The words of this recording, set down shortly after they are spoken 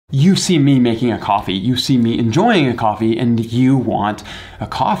You see me making a coffee, you see me enjoying a coffee, and you want a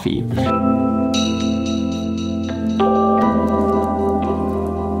coffee.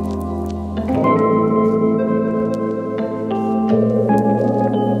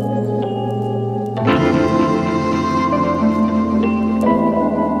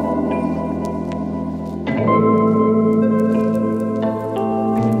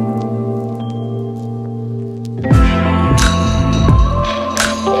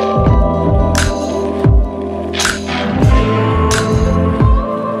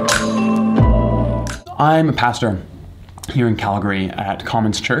 I'm a pastor here in Calgary at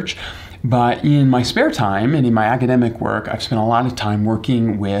Commons Church, but in my spare time and in my academic work, I've spent a lot of time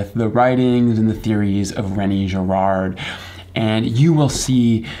working with the writings and the theories of René Girard. And you will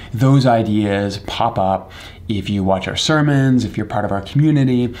see those ideas pop up if you watch our sermons, if you're part of our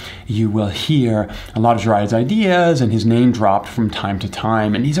community. You will hear a lot of Girard's ideas and his name dropped from time to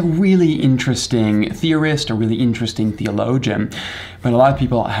time. And he's a really interesting theorist, a really interesting theologian. But a lot of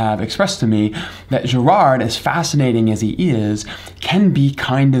people have expressed to me that Girard, as fascinating as he is, can be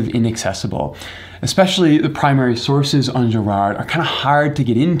kind of inaccessible. Especially the primary sources on Girard are kind of hard to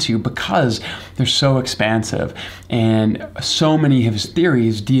get into because they're so expansive, and so many of his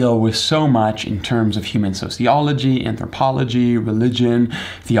theories deal with so much in terms of human sociology, anthropology, religion,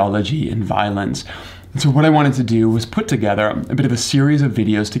 theology, and violence. And so what I wanted to do was put together a bit of a series of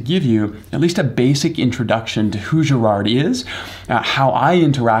videos to give you at least a basic introduction to who Girard is, how I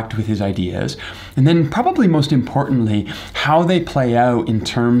interact with his ideas, and then probably most importantly, how they play out in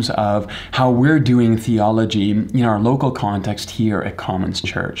terms of how we're doing theology in our local context here at Commons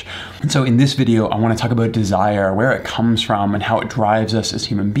Church. And so in this video, I want to talk about desire, where it comes from and how it drives us as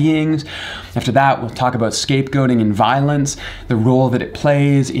human beings. After that, we'll talk about scapegoating and violence, the role that it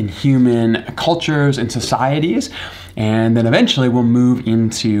plays in human cultures and societies. And then eventually we'll move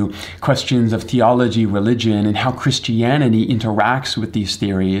into questions of theology, religion, and how Christianity interacts with these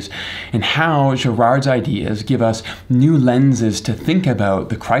theories, and how Girard's ideas give us new lenses to think about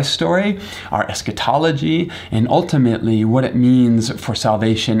the Christ story, our eschatology, and ultimately what it means for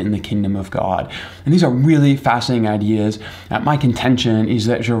salvation in the kingdom of God. And these are really fascinating ideas. My contention is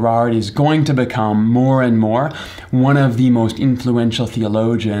that Girard is going to become more and more one of the most influential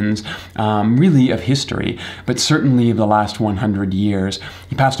theologians really of history, but certainly of the last 100 years.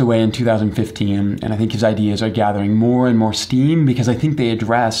 He passed away in 2015, and I think his ideas are gathering more and more steam because I think they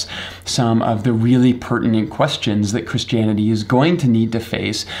address some of the really pertinent questions that Christianity is going to need to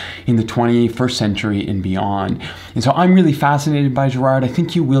face in the 21st century and beyond. And so I'm really fascinated by Girard. I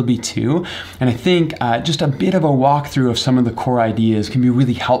think you will be too. And I think just a bit of a walkthrough of some of the core ideas can be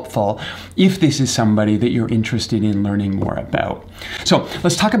really helpful if this is somebody that you're interested in learning more about. So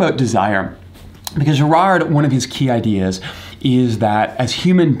let's talk about desire. Because Girard, one of his key ideas is that as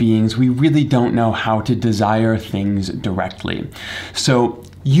human beings, we really don't know how to desire things directly. So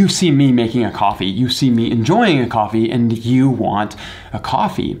you see me making a coffee, you see me enjoying a coffee, and you want a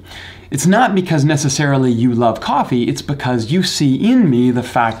coffee. It's not because necessarily you love coffee, it's because you see in me the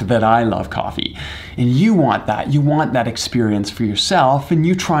fact that I love coffee. And you want that experience for yourself, and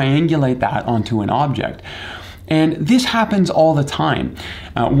you triangulate that onto an object. And this happens all the time.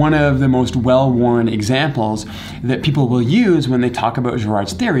 One of the most well-worn examples that people will use when they talk about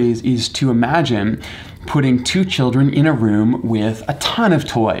Girard's theories is to imagine putting two children in a room with a ton of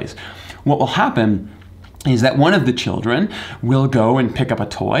toys. What will happen is that one of the children will go and pick up a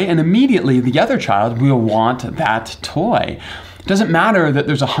toy, and immediately the other child will want that toy. It doesn't matter that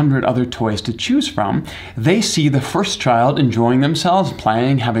there's 100 other toys to choose from. They see the first child enjoying themselves,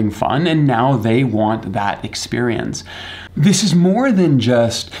 playing, having fun, and now they want that experience. This is more than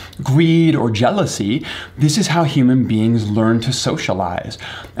just greed or jealousy. This is how human beings learn to socialize.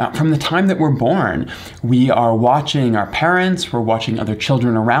 From the time that we're born, we are watching our parents, we're watching other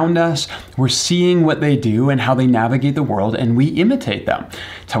children around us, we're seeing what they do and how they navigate the world, and we imitate them.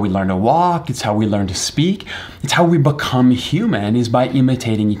 It's how we learn to walk, it's how we learn to speak, it's how we become human, is by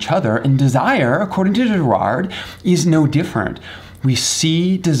imitating each other. And desire, according to Girard, is no different. We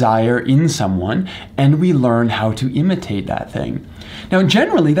see desire in someone and we learn how to imitate that thing. Now,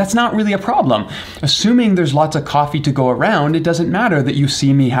 generally, that's not really a problem. Assuming there's lots of coffee to go around, it doesn't matter that you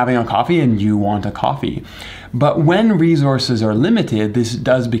see me having a coffee and you want a coffee. But when resources are limited, this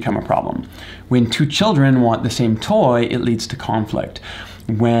does become a problem. When two children want the same toy, it leads to conflict.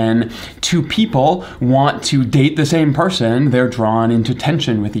 When two people want to date the same person, they're drawn into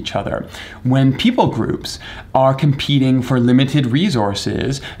tension with each other. When people groups are competing for limited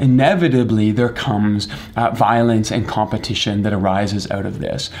resources, inevitably there comes violence and competition that arises out of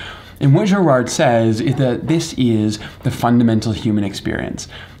this. And what Girard says is that this is the fundamental human experience.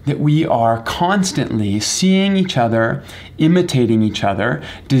 that we are constantly seeing each other, imitating each other,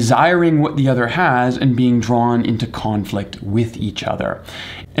 desiring what the other has, and being drawn into conflict with each other.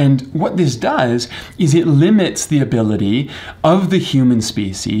 And what this does is it limits the ability of the human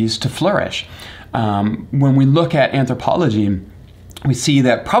species to flourish. When we look at anthropology, we see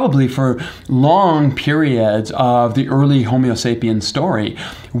that probably for long periods of the early Homo sapiens story,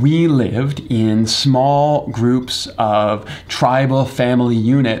 we lived in small groups of tribal family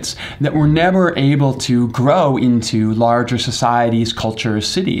units that were never able to grow into larger societies, cultures,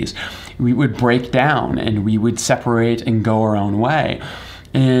 cities. We would break down and we would separate and go our own way.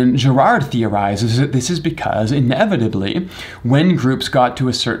 And Girard theorizes that this is because inevitably, when groups got to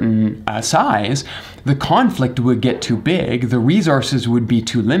a certain size, the conflict would get too big, the resources would be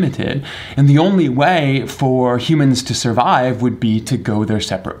too limited, and the only way for humans to survive would be to go their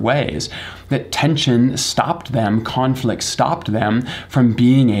separate ways. That tension stopped them, conflict stopped them from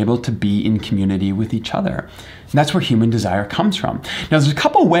being able to be in community with each other. And that's where human desire comes from. Now, there's a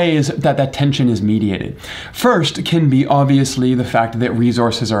couple ways that that tension is mediated. First can be obviously the fact that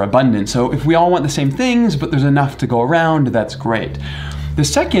resources are abundant. So if we all want the same things, but there's enough to go around, that's great. The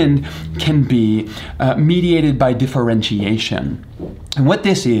second can be mediated by differentiation. And what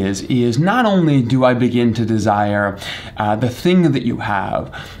this is not only do I begin to desire the thing that you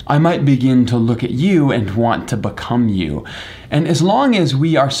have, I might begin to look at you and want to become you. And as long as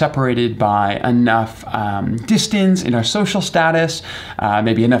we are separated by enough distance in our social status,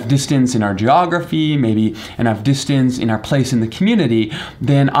 maybe enough distance in our geography, maybe enough distance in our place in the community,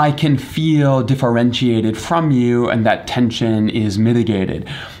 then I can feel differentiated from you, and that tension is mitigated.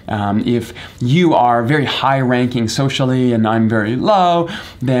 If you are very high-ranking socially and I'm very low,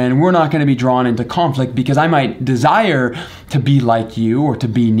 then we're not going to be drawn into conflict because I might desire to be like you or to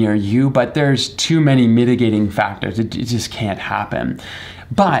be near you, but there's too many mitigating factors. It just can't happen.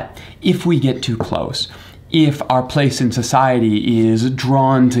 But if we get too close, if our place in society is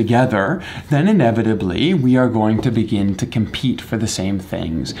drawn together, then inevitably we are going to begin to compete for the same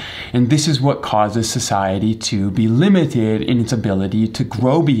things. And this is what causes society to be limited in its ability to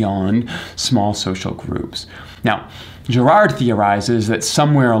grow beyond small social groups. Now, Girard theorizes that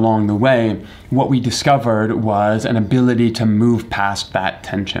somewhere along the way, what we discovered was an ability to move past that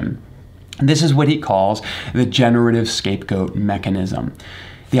tension. And this is what he calls the generative scapegoat mechanism.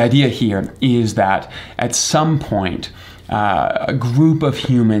 The idea here is that at some point, a group of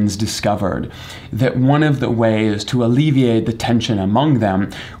humans discovered that one of the ways to alleviate the tension among them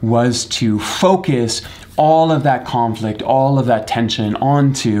was to focus all of that conflict, all of that tension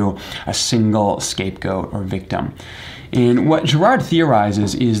onto a single scapegoat or victim. And what Girard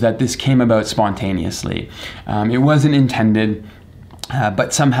theorizes is that this came about spontaneously. It wasn't intended,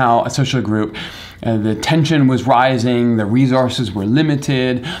 but somehow a social group, the tension was rising, the resources were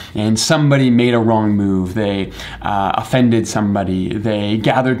limited, and somebody made a wrong move. They offended somebody. They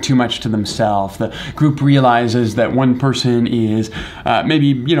gathered too much to themselves. The group realizes that one person is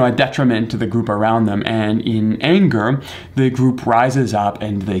maybe a detriment to the group around them, and in anger, the group rises up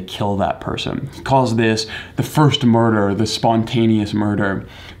and they kill that person. He calls this the first murder, the spontaneous murder.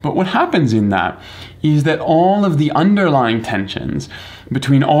 But what happens in that is that all of the underlying tensions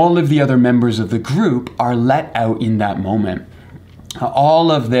between all of the other members of the group are let out in that moment.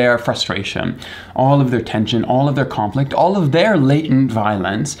 All of their frustration, all of their tension, all of their conflict, all of their latent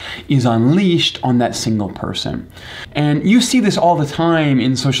violence is unleashed on that single person. And you see this all the time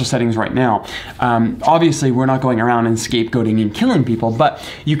in social settings right now. Obviously, we're not going around and scapegoating and killing people, but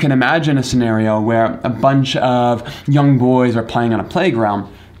you can imagine a scenario where a bunch of young boys are playing on a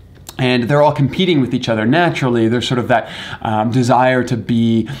playground, and they're all competing with each other naturally. There's sort of that desire to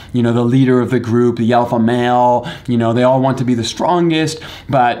be, the leader of the group, the alpha male. They all want to be the strongest,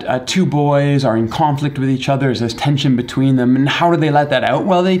 but two boys are in conflict with each other. There's tension between them. And how do they let that out?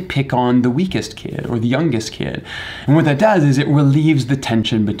 Well, they pick on the weakest kid or the youngest kid. And what that does is it relieves the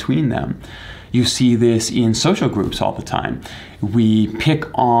tension between them. You see this in social groups all the time. We pick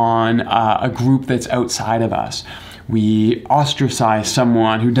on a group that's outside of us. We ostracize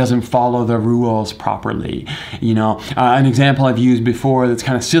someone who doesn't follow the rules properly. An example I've used before that's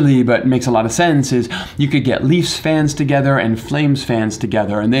kind of silly but makes a lot of sense is you could get Leafs fans together and Flames fans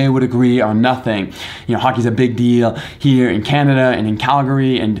together, and they would agree on nothing. Hockey's a big deal here in Canada and in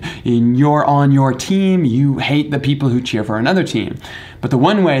Calgary, and you're on your team, you hate the people who cheer for another team. But the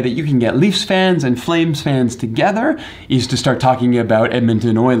one way that you can get Leafs fans and Flames fans together is to start talking about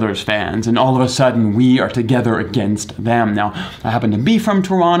Edmonton Oilers fans, and all of a sudden we are together against them. Now, I happen to be from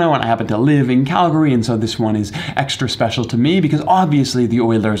Toronto and I happen to live in Calgary, and so this one is extra special to me because obviously the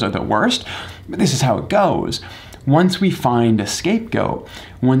Oilers are the worst, but this is how it goes. once we find a scapegoat,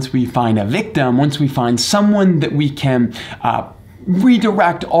 once we find a victim, once we find someone that we can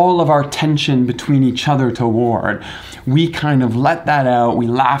redirect all of our tension between each other toward, we kind of let that out, we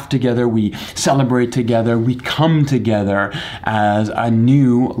laugh together, we celebrate together, we come together as a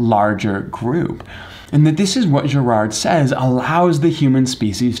new, larger group. And that this is what Girard says allows the human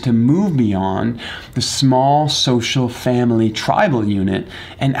species to move beyond the small social family tribal unit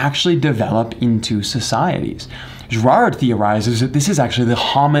and actually develop into societies. Girard theorizes that this is actually the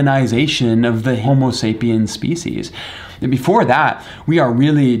hominization of the Homo sapiens species. And before that, we are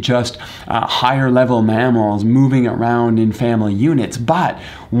really just higher level mammals moving around in family units. But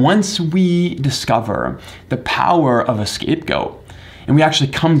once we discover the power of a scapegoat, and we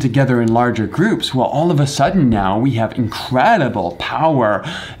actually come together in larger groups, well, all of a sudden now we have incredible power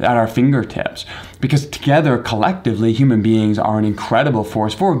at our fingertips. Because together, collectively, human beings are an incredible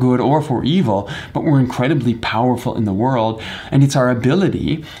force for good or for evil, but we're incredibly powerful in the world. And it's our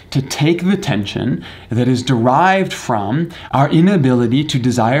ability to take the tension that is derived from our inability to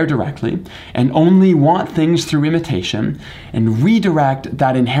desire directly and only want things through imitation and redirect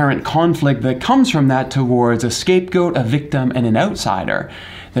that inherent conflict that comes from that towards a scapegoat, a victim, and an outsider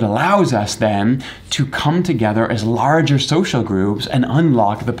that allows us then to come together as larger social groups and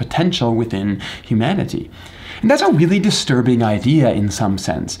unlock the potential within humanity. And that's a really disturbing idea in some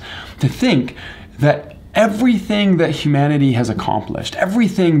sense, to think that everything that humanity has accomplished,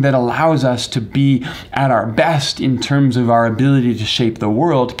 everything that allows us to be at our best in terms of our ability to shape the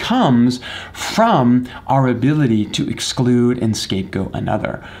world comes from our ability to exclude and scapegoat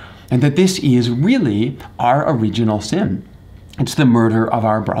another. And that this is really our original sin. It's the murder of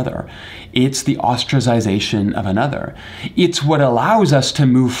our brother. It's the ostracization of another. It's what allows us to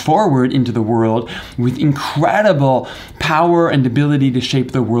move forward into the world with incredible power and ability to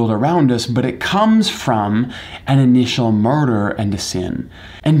shape the world around us, but it comes from an initial murder and a sin.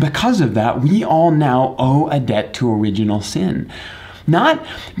 And because of that, we all now owe a debt to original sin. Not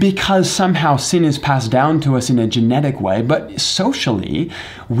because somehow sin is passed down to us in a genetic way, but socially,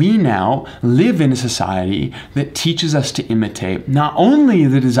 we now live in a society that teaches us to imitate not only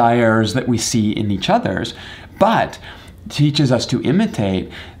the desires that we see in each other's, but teaches us to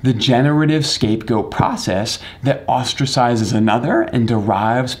imitate the generative scapegoat process that ostracizes another and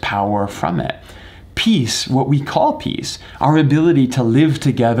derives power from it. Peace, what we call peace, our ability to live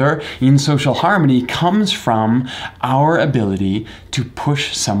together in social harmony, comes from our ability to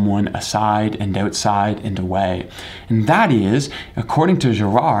push someone aside and outside and away. And that is, according to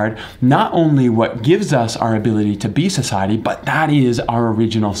Girard, not only what gives us our ability to be society, but that is our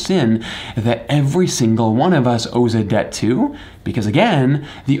original sin that every single one of us owes a debt to. Because again,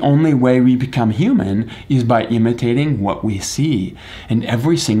 the only way we become human is by imitating what we see. And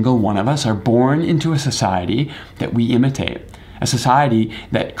every single one of us are born into a society that we imitate. A society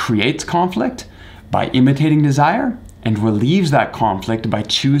that creates conflict by imitating desire and relieves that conflict by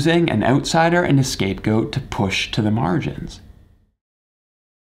choosing an outsider and a scapegoat to push to the margins.